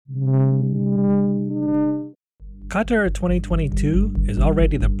Qatar 2022 is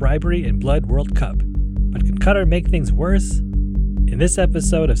already the Bribery and Blood World Cup, but can Qatar make things worse? In this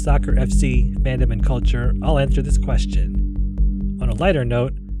episode of Soccer FC, Fandom and Culture, I'll answer this question. On a lighter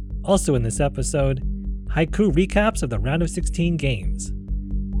note, also in this episode, haiku recaps of the round of 16 games,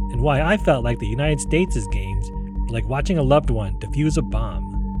 and why I felt like the United States' games were like watching a loved one defuse a bomb.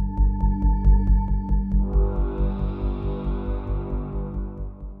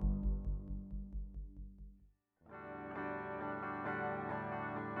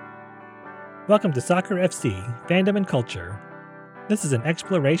 Welcome to Soccer FC, Fandom and Culture. This is an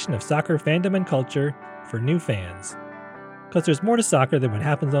exploration of soccer fandom and culture for new fans. Because there's more to soccer than what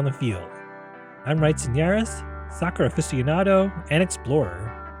happens on the field. I'm Wright Signaris, soccer aficionado and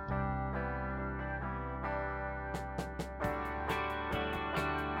explorer.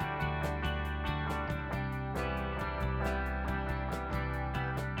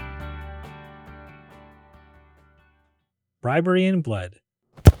 Bribery and Blood.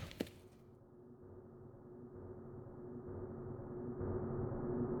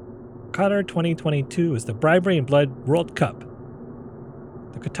 Qatar 2022 is the Bribery and Blood World Cup.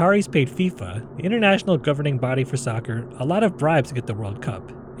 The Qataris paid FIFA, the international governing body for soccer, a lot of bribes to get the World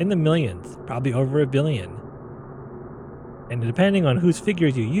Cup, in the millions, probably over $1 billion. And depending on whose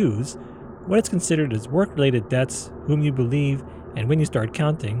figures you use, what is considered as work-related debts, whom you believe, and when you start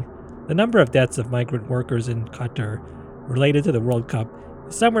counting, the number of deaths of migrant workers in Qatar related to the World Cup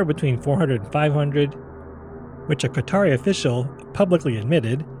is somewhere between 400 and 500, which a Qatari official publicly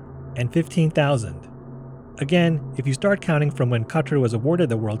admitted, and 15,000. Again, if you start counting from when Qatar was awarded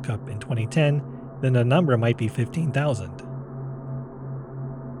the World Cup in 2010, then the number might be 15,000.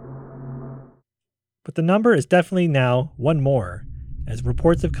 But the number is definitely now one more, as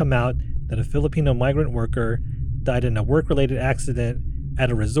reports have come out that a Filipino migrant worker died in a work-related accident at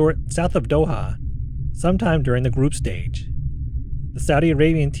a resort south of Doha, sometime during the group stage. The Saudi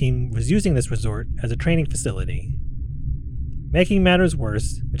Arabian team was using this resort as a training facility. Making matters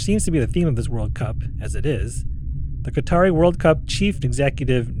worse, which seems to be the theme of this World Cup, as it is, the Qatari World Cup chief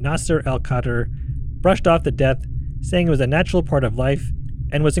executive Nasser Al Khater brushed off the death, saying it was a natural part of life,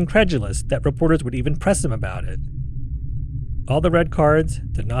 and was incredulous that reporters would even press him about it. All the red cards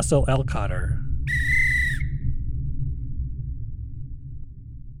to Nasser Al Khater.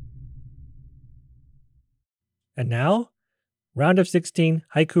 And now, round of 16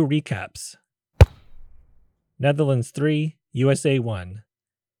 haiku recaps. Netherlands 3, USA 1.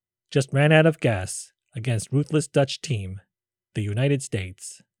 Just ran out of gas against ruthless Dutch team, the United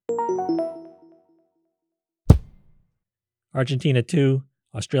States. Argentina 2,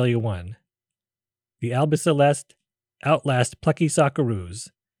 Australia 1. The Albiceleste outlast plucky Socceroos.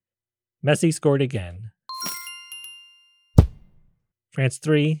 Messi scored again. France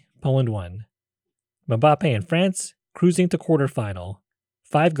 3, Poland 1. Mbappe and France cruising to quarterfinal.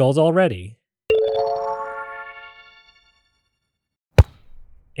 5 goals already.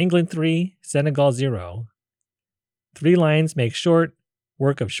 England 3, Senegal 0. 3 Lions make short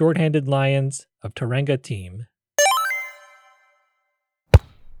work of short-handed Lions of Teranga team.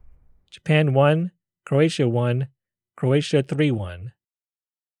 Japan 1, Croatia 1, Croatia 3-1.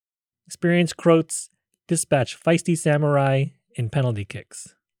 Experienced Croats dispatch feisty Samurai in penalty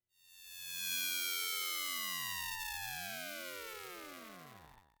kicks.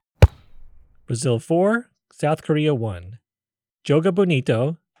 Brazil 4, South Korea 1. Joga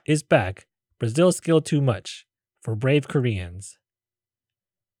Bonito is back. Brazil skill too much for brave Koreans.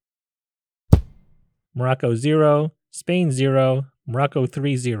 Morocco 0, Spain 0, Morocco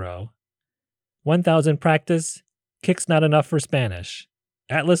 3-0. 1,000 practice, kicks not enough for Spanish.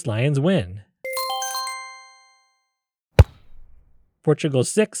 Atlas Lions win. Portugal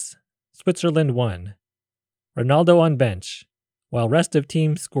 6, Switzerland 1. Ronaldo on bench, while rest of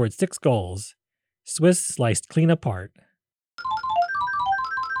team scored 6 goals. Swiss sliced clean apart.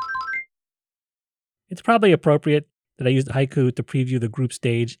 It's probably appropriate that I used haiku to preview the group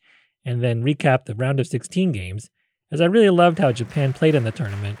stage and then recap the round of 16 games, as I really loved how Japan played in the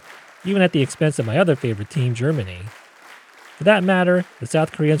tournament, even at the expense of my other favorite team, Germany. For that matter, the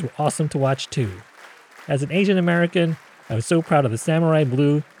South Koreans were awesome to watch too. As an Asian American, I was so proud of the Samurai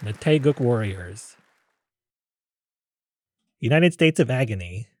Blue and the Taeguk Warriors. United States of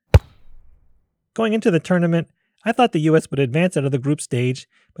Agony. Going into the tournament, I thought the US would advance out of the group stage,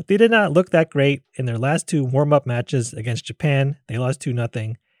 but they did not look that great in their last 2 warm-up matches against Japan. They lost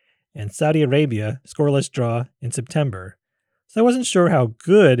 2-0, and Saudi Arabia, scoreless draw in September. So I wasn't sure how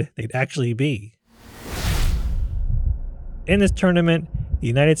good they'd actually be. In this tournament, the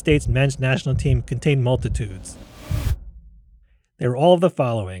United States men's national team contained multitudes. They were all of the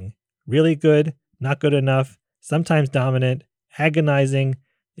following: really good, not good enough, sometimes dominant, agonizing,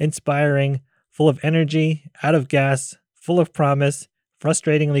 inspiring, full of energy, out of gas, full of promise,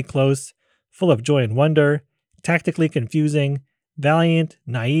 frustratingly close, full of joy and wonder, tactically confusing, valiant,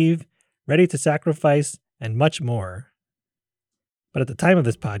 naive, ready to sacrifice, and much more. But at the time of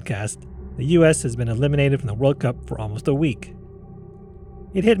this podcast, the US has been eliminated from the World Cup for almost a week.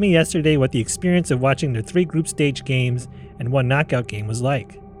 It hit me yesterday what the experience of watching their 3 group stage games and 1 knockout game was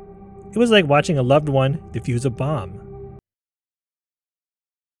like. It was like watching a loved one defuse a bomb.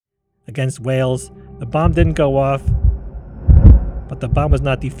 Against Wales, the bomb didn't go off, but the bomb was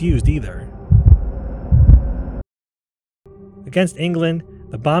not defused either. Against England,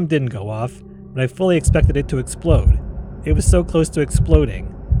 the bomb didn't go off, but I fully expected it to explode. It was so close to exploding.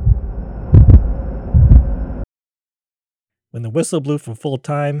 When the whistle blew for full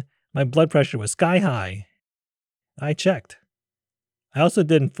time, my blood pressure was sky high. I checked. I also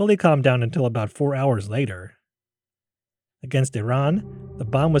didn't fully calm down until about 4 hours later. Against Iran, the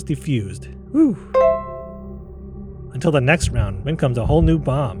bomb was defused. Whew. Until the next round, when comes a whole new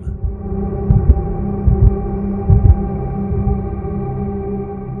bomb.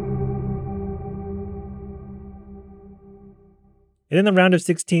 And in the round of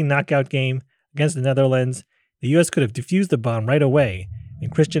 16 knockout game against the Netherlands, the US could have defused the bomb right away,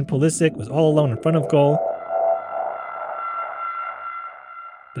 and Christian Pulisic was all alone in front of goal,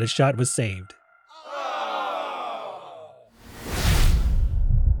 but his shot was saved.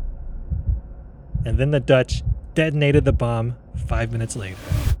 And then the Dutch detonated the bomb 5 minutes later.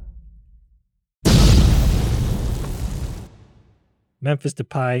 Memphis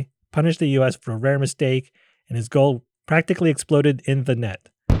Depay punished the US for a rare mistake, and his goal practically exploded in the net.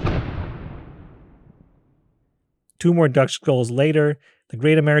 2 more Dutch goals later, the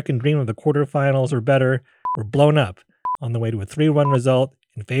great American dream of the quarterfinals or better were blown up on the way to a 3-1 result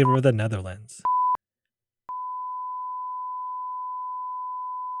in favor of the Netherlands.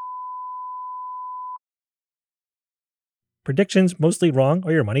 Predictions mostly wrong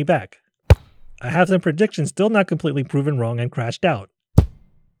or your money back. I have some predictions still not completely proven wrong and crashed out.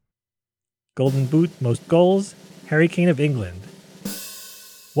 Golden Boot most goals, Harry Kane of England.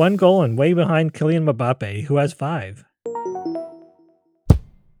 1 goal and way behind Kylian Mbappe, who has 5.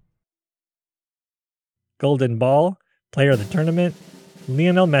 Golden Ball, player of the tournament,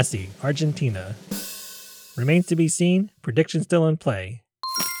 Lionel Messi, Argentina. Remains to be seen, prediction still in play.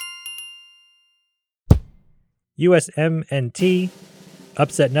 USMNT,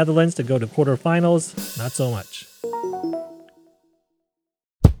 upset Netherlands to go to quarterfinals, not so much.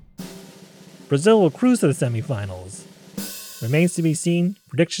 Brazil will cruise to the semifinals. Remains to be seen,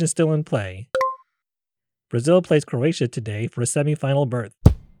 prediction is still in play. Brazil plays Croatia today for a semifinal berth.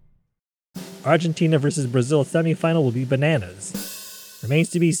 Argentina versus Brazil semifinal will be bananas. Remains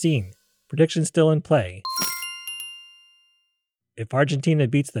to be seen, prediction still in play. If Argentina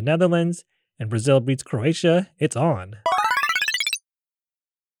beats the Netherlands and Brazil beats Croatia, it's on.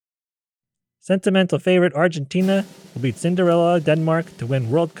 Sentimental favorite Argentina will beat Cinderella Denmark to win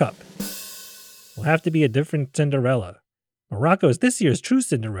World Cup. Will have to be a different Cinderella. Morocco is this year's true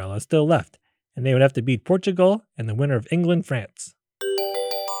Cinderella still left, and they would have to beat Portugal and the winner of England-France.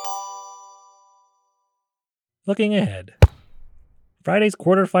 Looking ahead. Friday's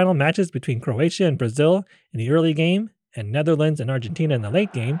quarterfinal matches between Croatia and Brazil in the early game and Netherlands and Argentina in the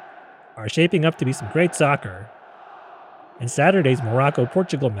late game are shaping up to be some great soccer. And Saturday's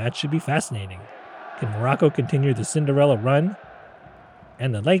Morocco-Portugal match should be fascinating. Can Morocco continue the Cinderella run?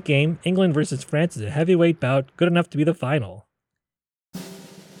 And the late game, England versus France, is a heavyweight bout good enough to be the final.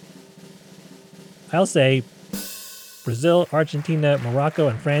 I'll say Brazil, Argentina, Morocco,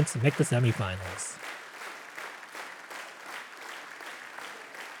 and France make the semifinals.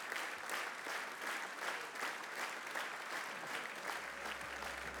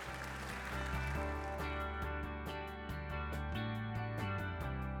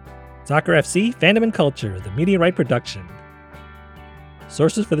 Soccer FC, Fandom and Culture, the Media Right production.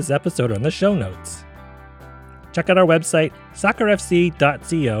 Sources for this episode are in the show notes. Check out our website,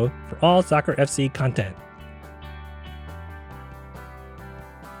 soccerfc.co, for all Soccer FC content.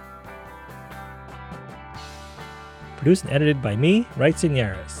 Produced and edited by me, Wright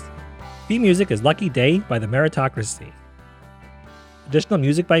Signaris. Theme music is Lucky Day by The Meritocracy. Additional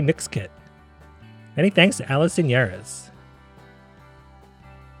music by Mixkit. Many thanks to Alice Signaris.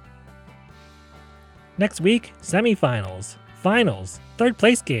 Next week, semifinals, finals, third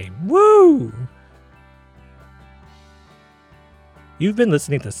place game. Woo! You've been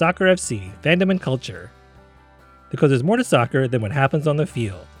listening to Soccer FC, Fandom and Culture. Because there's more to soccer than what happens on the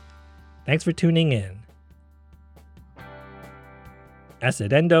field. Thanks for tuning in.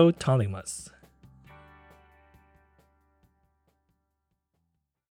 Accidendo Tolimus.